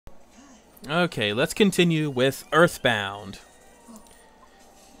Okay, let's continue with Earthbound.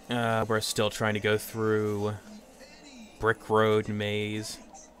 We're still trying to go through Brick Road Maze.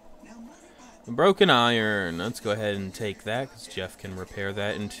 Broken iron. Let's go ahead and take that, because Jeff can repair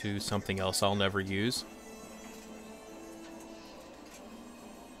that into something else I'll never use.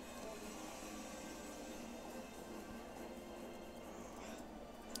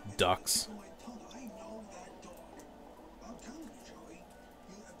 Ducks.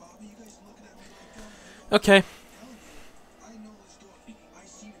 Okay.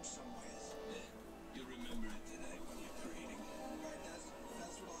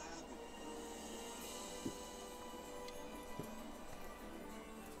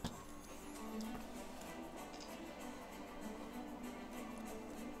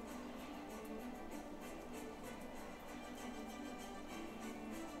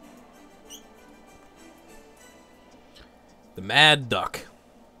 The Mad Duck.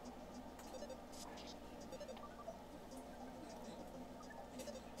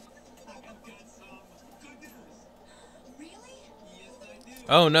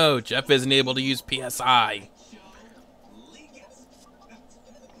 Oh no, Jeff isn't able to use PSI.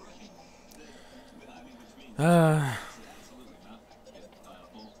 Come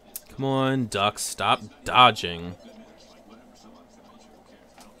on, Duck, stop dodging.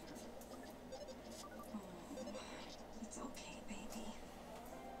 It's okay, baby.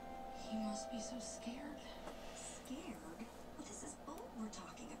 He must be so scared. Scared? Well, this is Bolt we're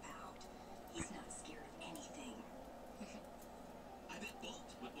talking about. He's not scared of anything. I bet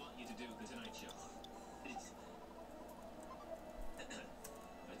Bolt would want you to do the Tonight Show.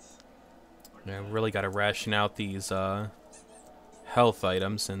 Yeah, really got to ration out these health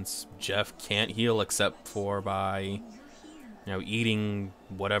items, since Jeff can't heal except for by, eating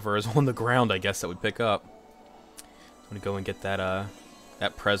whatever is on the ground, I guess, that we pick up. I'm gonna go and get that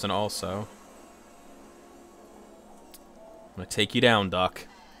that present also. I'm gonna take you down, Duck.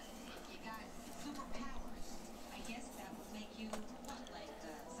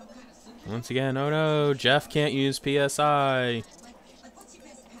 Once again, oh no, Jeff can't use PSI.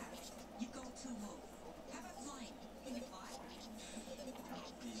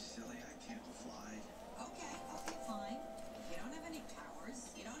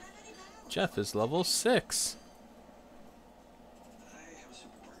 Jeff is level 6.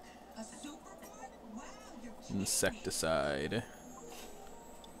 Insecticide.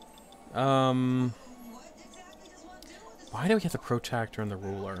 Why do we have the protractor and the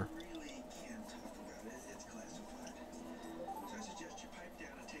ruler?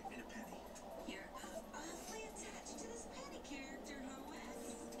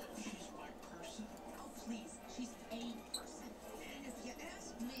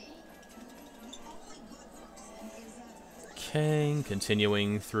 Okay,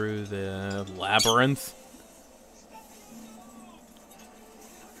 continuing through the labyrinth.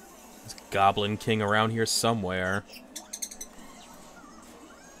 There's a Goblin King around here somewhere.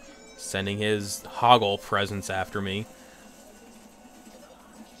 Sending his Hoggle presence after me.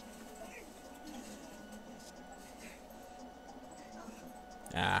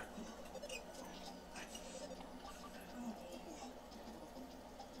 Ah.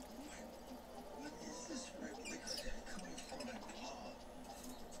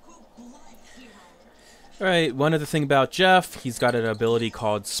 Alright, one other thing about Jeff, he's got an ability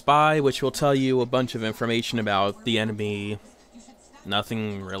called Spy, which will tell you a bunch of information about the enemy.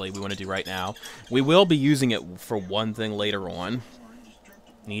 Nothing really we want to do right now. We will be using it for one thing later on.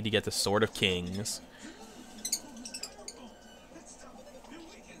 Need to get the Sword of Kings.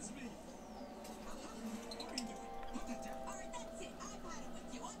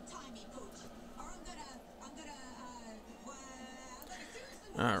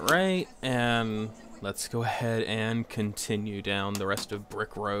 Alright, and let's go ahead and continue down the rest of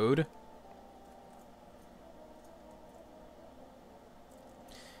Brick Road.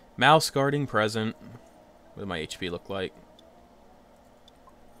 Mouse guarding present. What does my HP look like?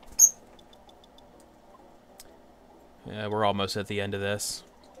 Yeah, we're almost at the end of this.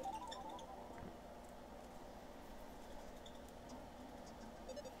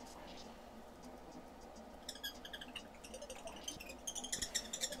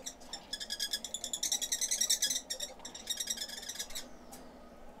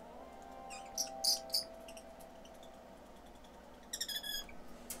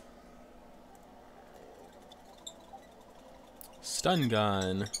 Stun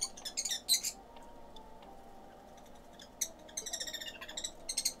gun.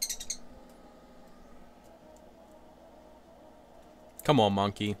 Come on,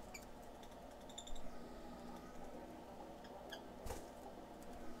 monkey.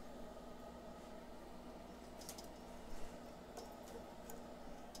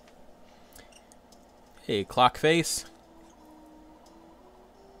 Hey, clock face.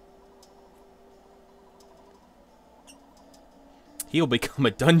 He'll become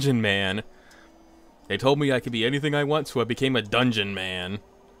a dungeon man. They told me I could be anything I want, so I became a dungeon man.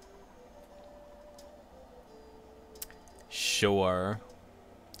 Sure.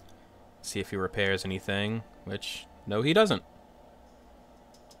 See if he repairs anything, which, no, he doesn't.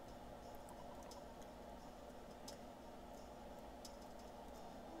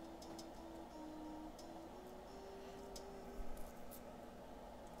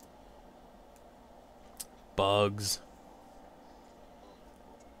 Bugs.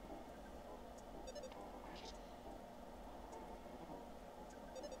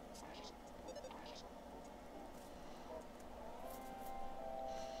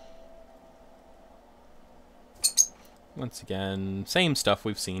 Once again, same stuff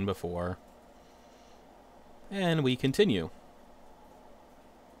we've seen before. And we continue.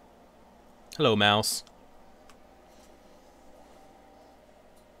 Hello, mouse.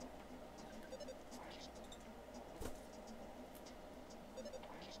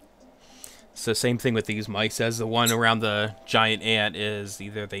 So same thing with these mice as the one around the giant ant is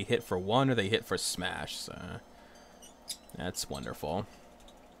either they hit for one or they hit for smash. So that's wonderful.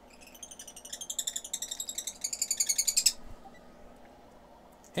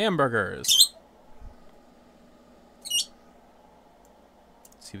 Hamburgers.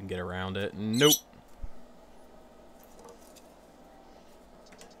 See if we can get around it. Nope.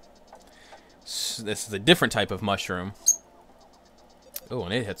 So this is a different type of mushroom. Oh,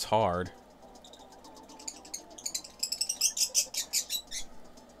 and it hits hard.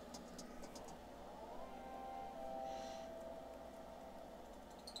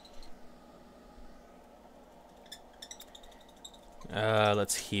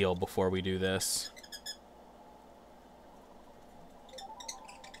 Let's heal before we do this.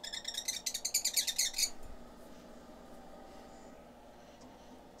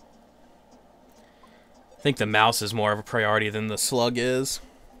 I think the mouse is more of a priority than the slug is.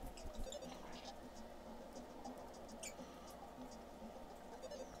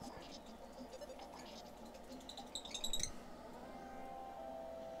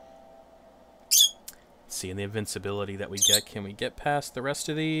 Seeing the invincibility that we get, can we get past the rest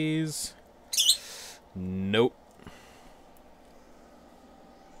of these? Nope.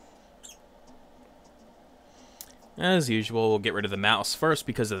 As usual, we'll get rid of the mouse first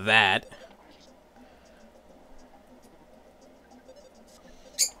because of that.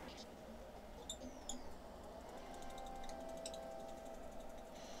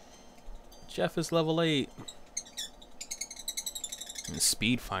 Jeff is level 8. And his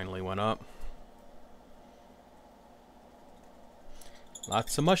speed finally went up.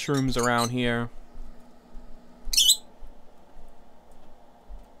 Lots of mushrooms around here.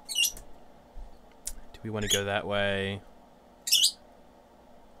 Do we want to go that way?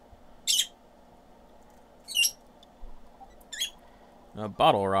 A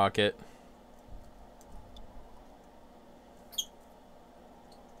bottle rocket.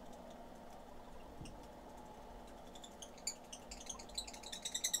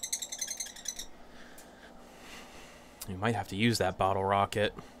 We might have to use that bottle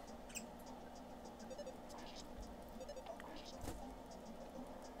rocket.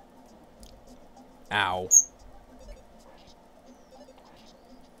 Ow.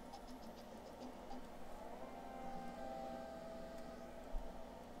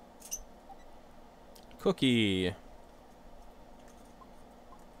 Cookie.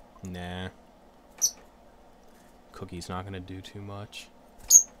 Nah. Cookie's not gonna do too much.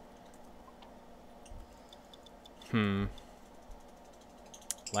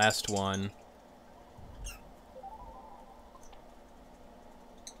 Last one.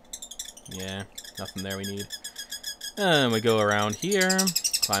 Yeah, nothing there we need. And we go around here,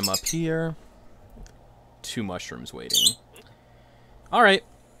 climb up here. 2 mushrooms waiting. Alright.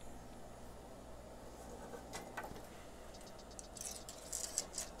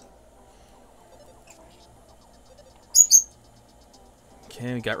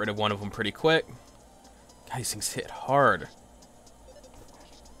 Okay, we got rid of one of them pretty quick. God, these things hit hard.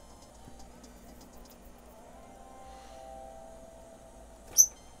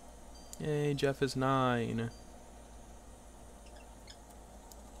 Yay, Jeff is 9.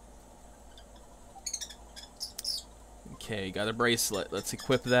 Okay, got a bracelet. Let's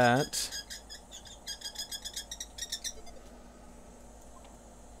equip that.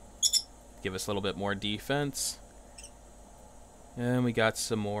 Give us a little bit more defense. And we got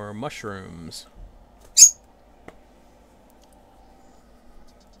some more mushrooms.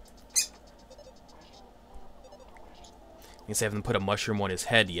 I guess I haven't put a mushroom on his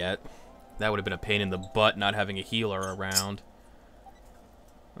head yet. That would have been a pain in the butt not having a healer around.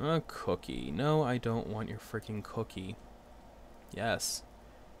 A cookie. No, I don't want your freaking cookie. Yes.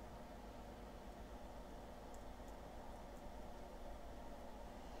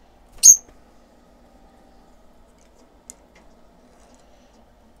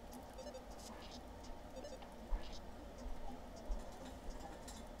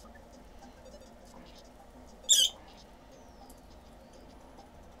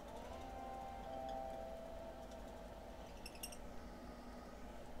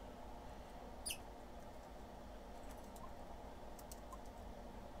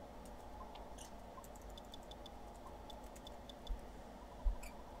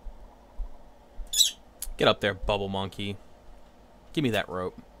 Get up there, bubble monkey. Give me that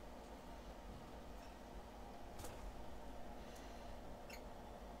rope.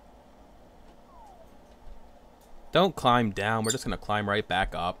 Don't climb down. We're just going to climb right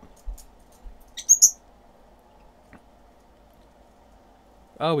back up.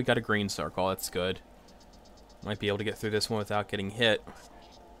 Oh, we got a green circle. That's good. Might be able to get through this one without getting hit.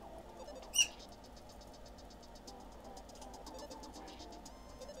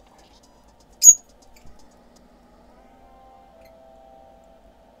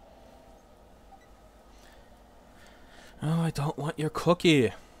 Oh, I don't want your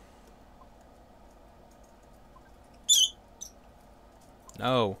cookie.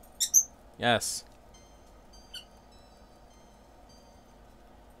 No. Yes.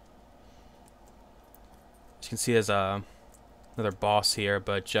 As you can see, there's another boss here,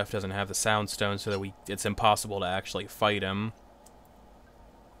 but Jeff doesn't have the sound stone, so that it's impossible to actually fight him.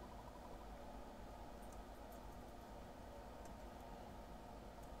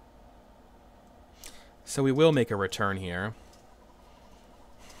 So we will make a return here.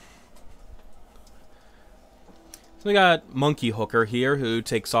 So we got Monkey Hooker here, who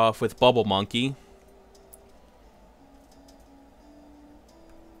takes off with Bubble Monkey.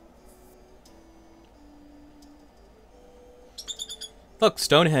 Look,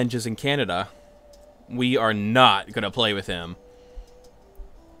 Stonehenge is in Canada. We are not going to play with him.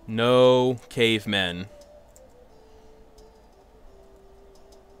 No cavemen.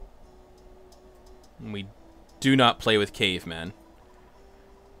 We do not play with cavemen.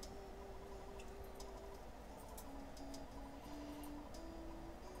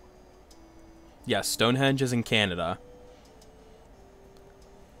 Yes, Stonehenge is in Canada.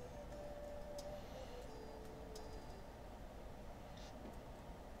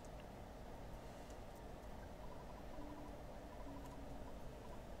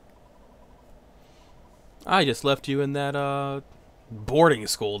 I just left you in that boarding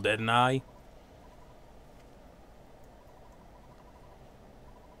school, didn't I?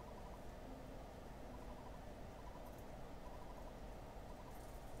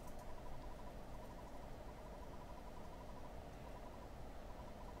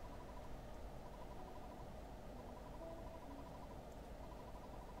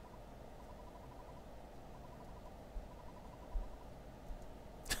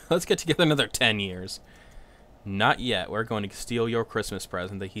 Let's get together another 10 years. Not yet. We're going to steal your Christmas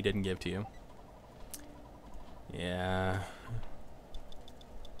present that he didn't give to you. Yeah.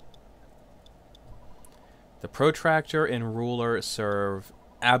 The protractor and ruler serve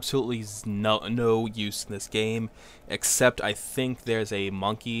absolutely no use in this game, except I think there's a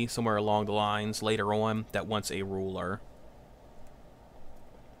monkey somewhere along the lines later on that wants a ruler.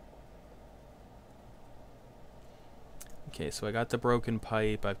 Okay, so I got the broken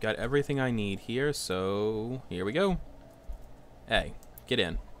pipe. I've got everything I need here, so here we go. Hey, get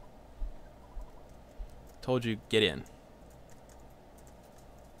in. Told you, get in.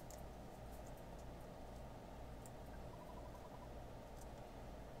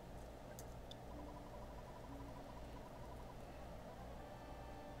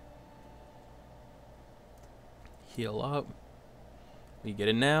 Heal up. You get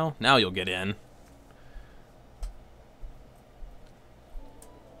in now? Now you'll get in.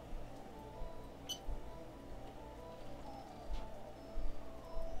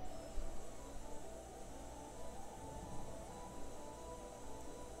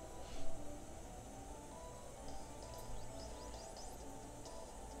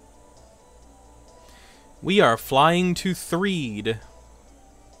 We are flying to Threed.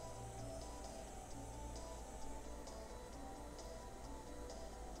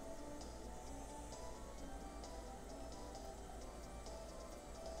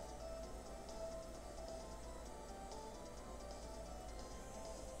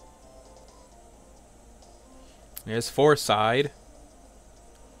 There's Foreside.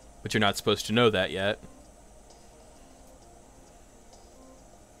 But you're not supposed to know that yet.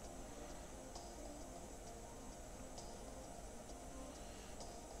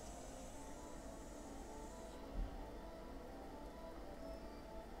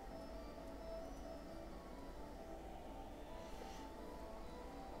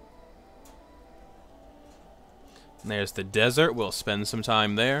 There's the desert. We'll spend some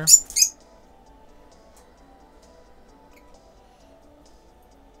time there.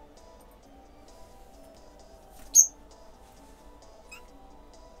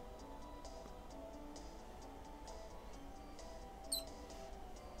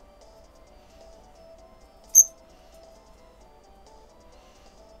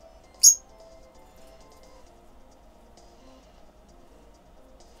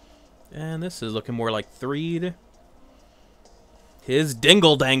 And this is looking more like Threed. His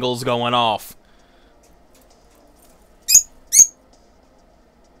dingle dangle's going off.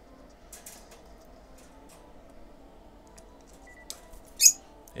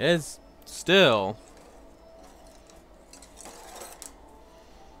 It's still.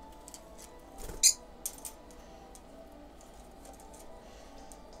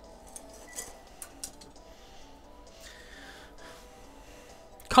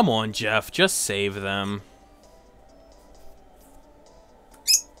 Come on, Jeff. Just save them.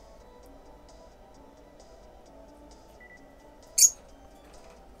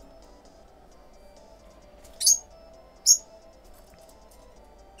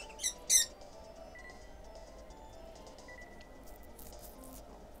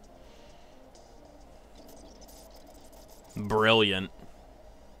 Brilliant.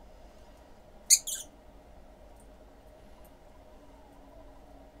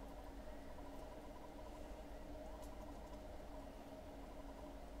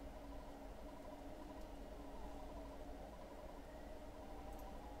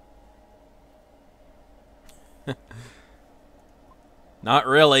 Not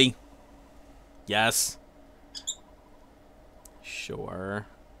really. Yes. Sure.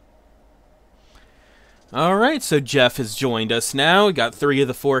 Alright, so Jeff has joined us now. We got 3 of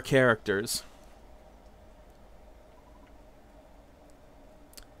the 4 characters.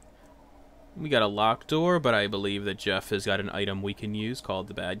 We got a locked door, but I believe that Jeff has got an item we can use called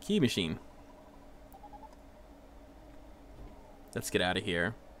the Bad Key Machine. Let's get out of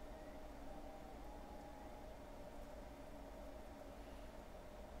here.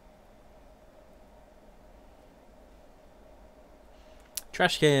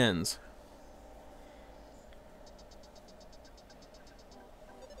 Trash cans.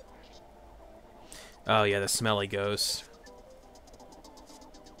 Oh yeah, the smelly ghost.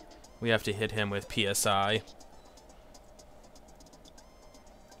 We have to hit him with PSI.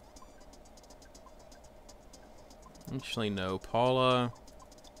 Actually, no. Paula.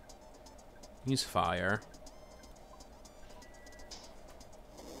 He's fire.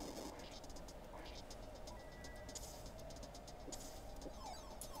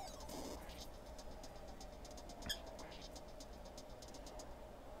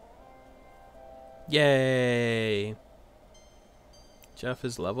 Yay! Jeff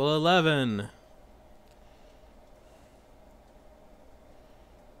is level 11.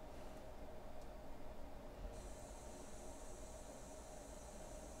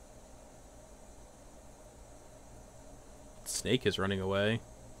 Snake is running away.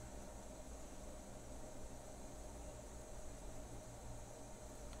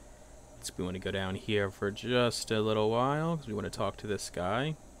 So we want to go down here for just a little while because we want to talk to this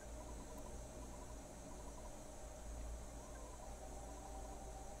guy.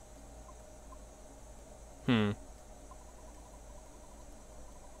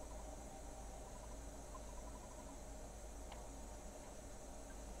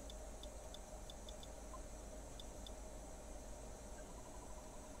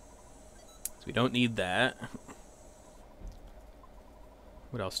 So we don't need that.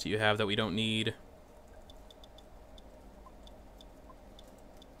 What else do you have that we don't need?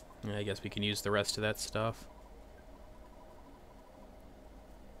 Yeah, I guess we can use the rest of that stuff.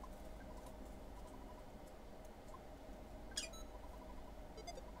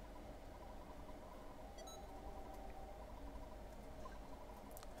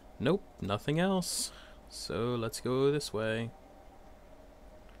 Nope, nothing else. So let's go this way.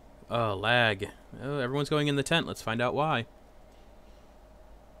 Oh, lag. Oh, everyone's going in the tent. Let's find out why.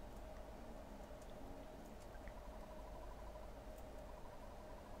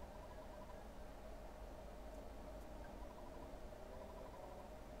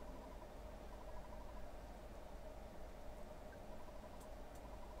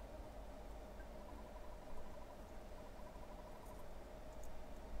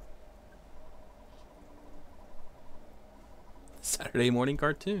 Saturday morning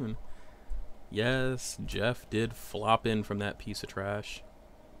cartoon. Yes, Jeff did flop in from that piece of trash.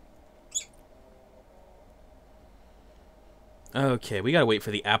 Okay, we gotta wait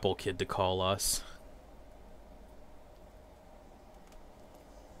for the Apple Kid to call us.